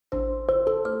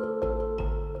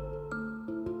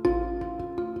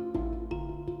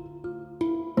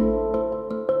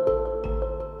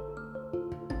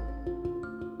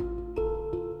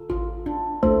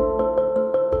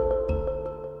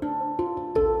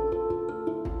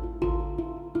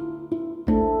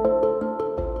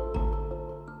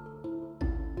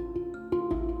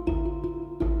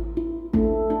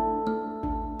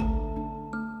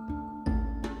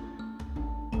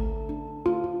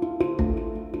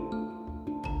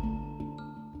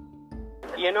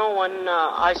You know, when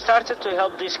I started to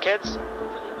help these kids,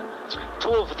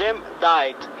 two of them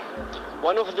died.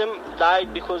 One of them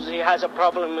died because he has a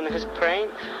problem in his brain,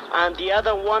 and the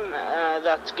other one,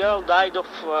 that girl, died of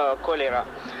cholera.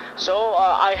 So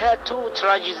I had two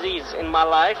tragedies in my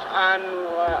life, and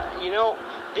you know,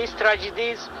 these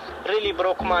tragedies really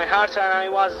broke my heart, and I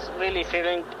was really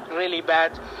feeling really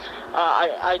bad.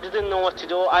 I didn't know what to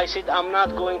do. I said, I'm not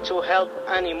going to help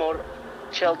any more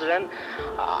children.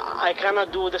 I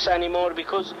cannot do this anymore,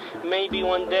 because maybe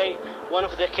one day one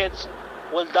of the kids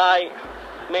will die.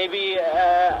 Maybe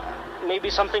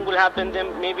something will happen to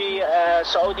them. Maybe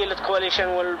Saudi-led coalition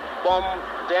will bomb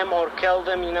them or kill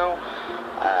them, you know.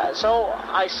 So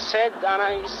I said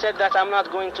that I'm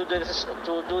not going to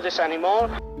do this anymore.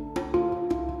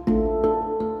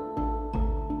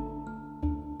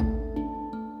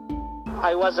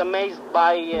 I was amazed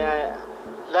by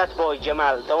that boy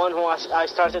Jamal, the one who I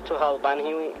started to help, and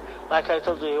he, like I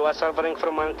told you, he was suffering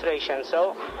from malnutrition.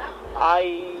 So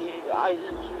I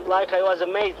was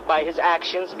amazed by his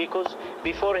actions, because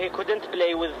before he couldn't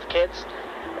play with kids,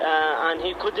 and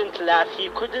he couldn't laugh, he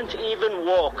couldn't even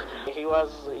walk. He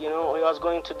was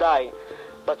going to die,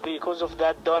 but because of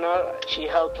that donor, she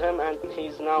helped him, and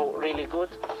he's now really good.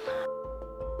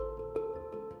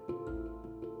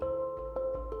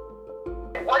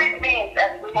 What it means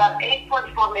is we have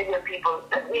 8.4 million people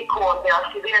that we call, they are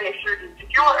severely food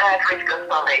insecure and at risk of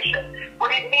starvation.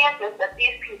 What it means is that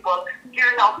these people do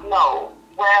not know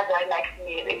where their next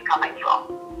meal is coming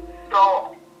from.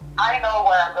 So I know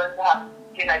where I'm going to have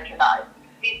dinner tonight.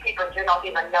 These people do not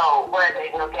even know where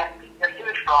they will get their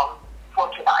food from for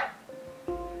tonight.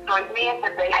 So it means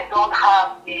that they don't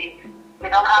have the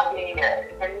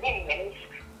means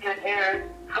to do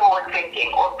forward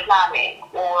thinking or planning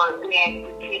or being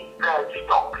to keep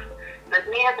stocks. So it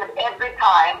means that every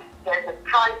time there's a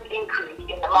price increase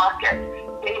in the market,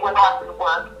 they will have to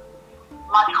work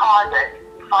much harder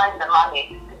to find the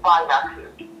money to buy that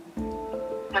food.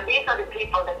 So these are the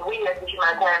people that we as the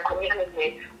humanitarian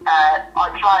community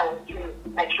are trying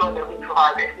to make sure that we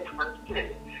provide assistance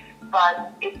to.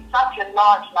 But it's such a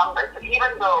large number that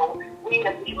even though we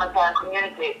as the humanitarian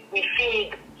community, we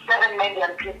feed 7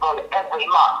 million people every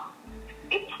month,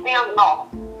 it's still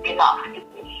not enough. It's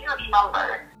a huge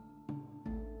number.